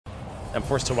I'm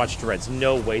forced to watch Dreads.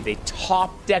 No way. They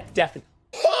top deck Deafen.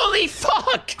 Holy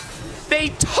fuck! They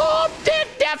top deck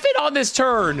Deafen on this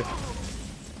turn.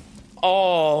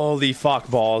 Holy fuck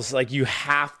balls. Like, you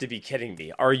have to be kidding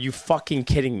me. Are you fucking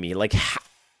kidding me? Like,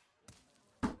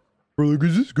 bro, like,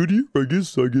 is this good here? I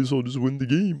guess I'll just win the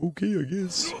game. Okay, I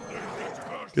guess.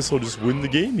 Guess I'll just win the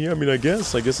game. Yeah, I mean, I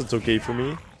guess it's okay for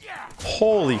me.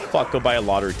 Holy fuck, go buy a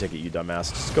lottery ticket, you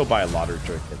dumbass. Just go buy a lottery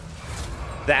ticket.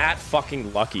 That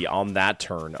fucking lucky on that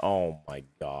turn. Oh my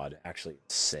god. Actually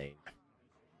insane.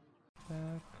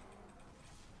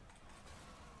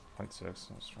 0.6, no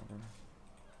stronger.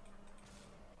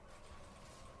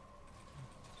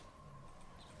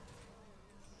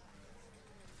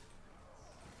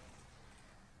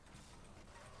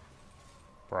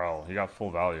 Bro, he got full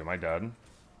value. Am I dead?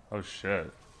 Oh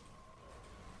shit.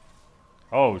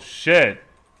 Oh shit.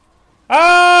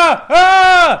 Ah!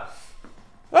 Ah!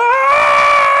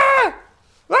 Ah!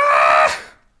 Ah!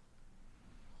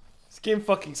 This game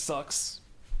fucking sucks.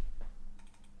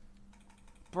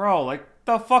 Bro, like,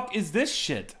 the fuck is this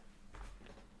shit?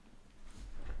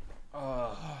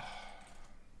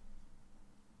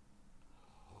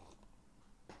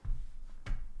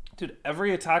 Dude,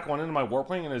 every attack went into my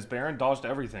Warpling and his Baron dodged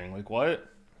everything. Like, what?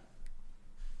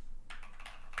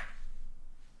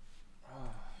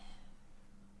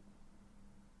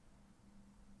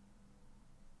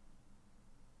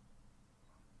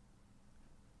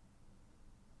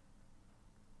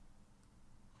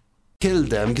 Kill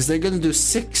them because they're gonna do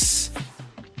 6.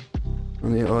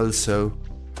 And they also.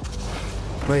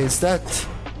 Wait, is that?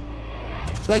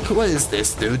 Like, what is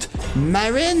this, dude?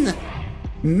 Marin?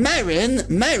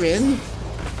 Marin?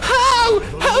 How?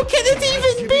 How can it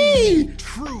even be?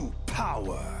 True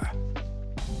power.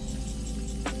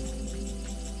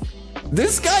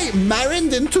 This guy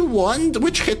marined into Wand,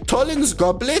 which hit Tolin's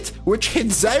Goblet, which hit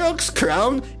Zarok's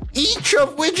Crown, each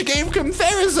of which gave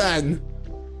comparison.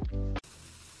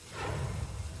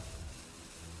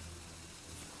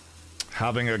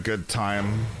 Having a good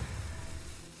time.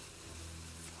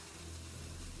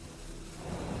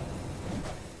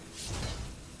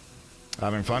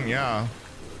 Having fun, yeah.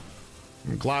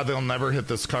 I'm glad they'll never hit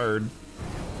this card.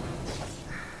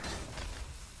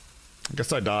 I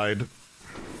guess I died.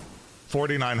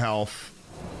 49 health.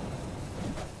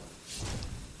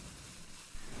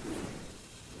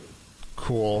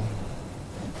 Cool.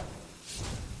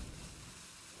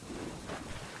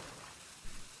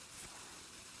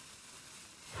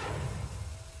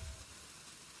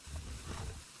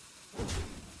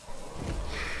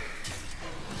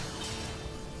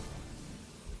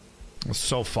 It's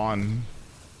so fun.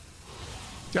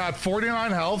 Yeah, at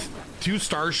 49 health, 2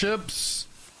 starships.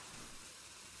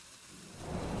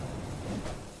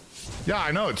 Yeah,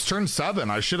 I know, it's turn 7.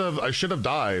 I should have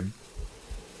died.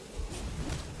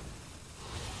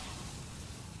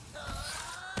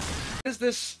 Is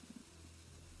this?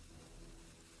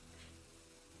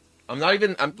 I'm not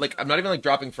even like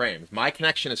dropping frames. My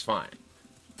connection is fine.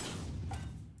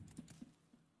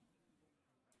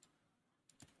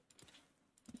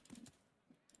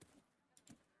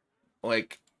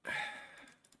 Like,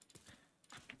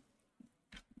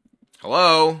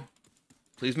 hello?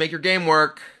 Please make your game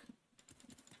work.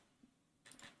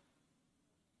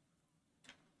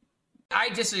 I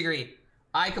disagree.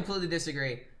 I completely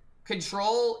disagree.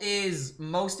 Control is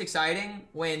most exciting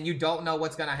when you don't know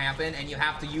what's gonna happen and you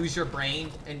have to use your brain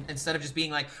instead of just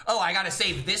being like, oh, I gotta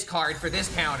save this card for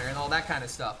this counter and all that kind of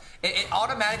stuff. It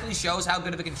automatically shows how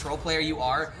good of a control player you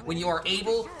are when you are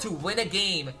able to win a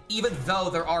game even though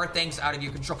there are things out of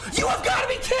your control. You have gotta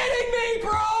be kidding me,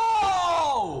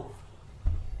 bro!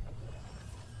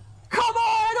 Come on,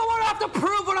 I don't wanna have to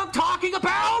prove what I'm talking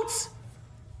about!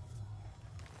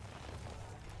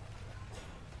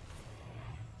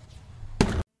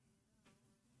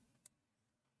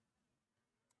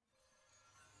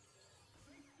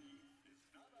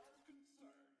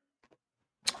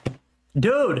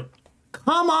 Dude,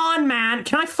 come on, man.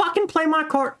 Can I fucking play my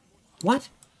card? What?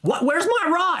 What? Where's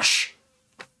my rush?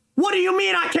 What do you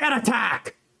mean I can't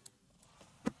attack?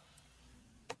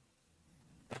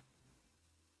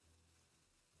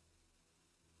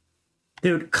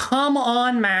 Dude, come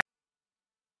on, man.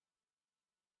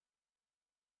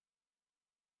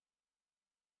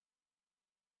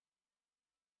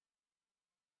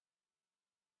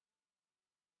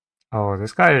 Oh,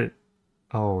 this guy...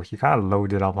 Oh, he kind of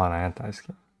loaded up on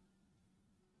anti-skin.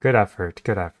 Good effort,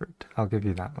 good effort. I'll give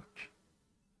you that much.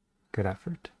 Good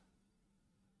effort.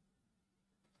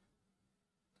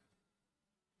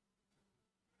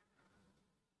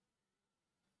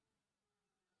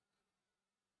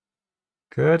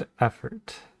 Good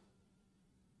effort.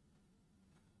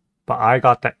 but I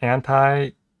got the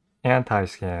anti-scam,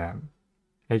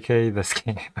 aka the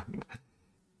scam.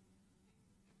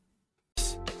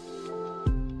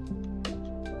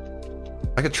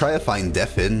 I could try to find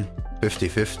Deafen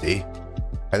 50-50.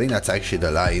 I think that's actually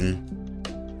the line.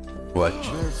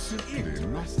 Watch. There's simply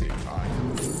nothing I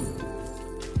can do.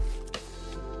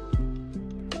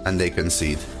 And they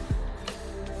concede.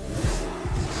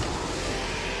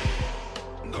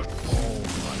 Not all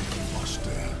life,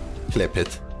 master. Clip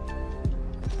it.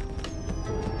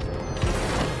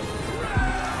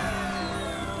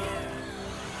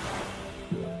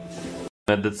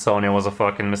 That Sonya was a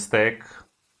fucking mistake.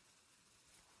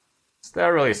 Is that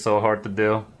really so hard to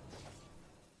do?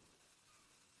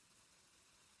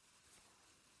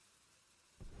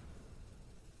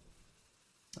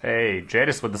 Hey,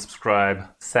 Jadis with the subscribe.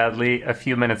 Sadly, a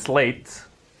few minutes late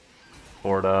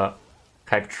for the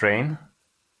hype train.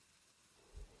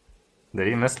 Did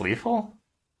he miss lethal?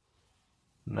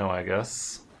 No, I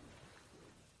guess.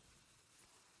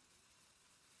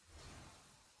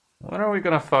 When are we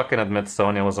gonna fucking admit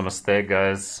Sonya was a mistake,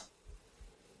 guys?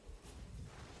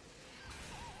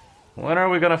 When are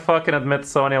we gonna fucking admit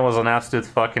Sonya was an absolute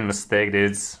fucking mistake,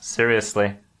 dudes?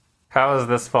 Seriously. How is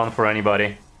this fun for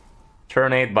anybody?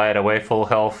 Turn 8, by the way, full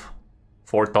health.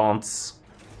 4 taunts.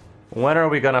 When are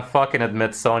we gonna fucking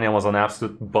admit Sonya was an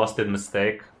absolute busted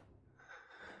mistake?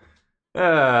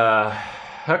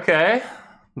 Okay.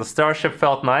 The starship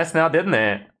felt nice now, didn't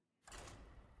it?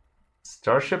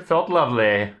 Starship felt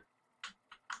lovely.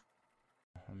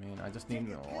 I mean, I just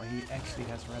need... Oh, he actually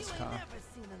has Reska.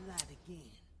 He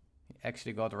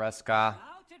actually got Reska.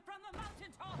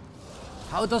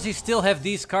 How does he still have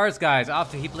these cards, guys,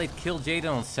 after he played Kill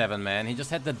Jaden on 7, man? He just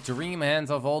had the dream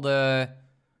hands of all the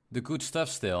good stuff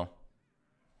still.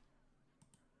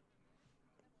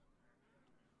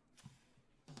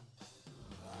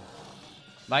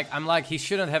 Like, I'm like, he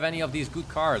shouldn't have any of these good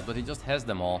cards, but he just has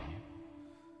them all.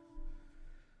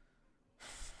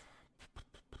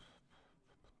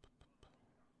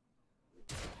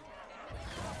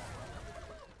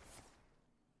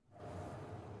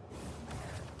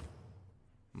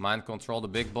 Mind control the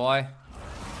big boy.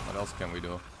 What else can we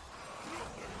do?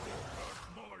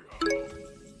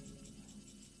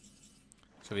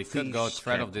 So we could go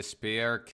Threat of Despair,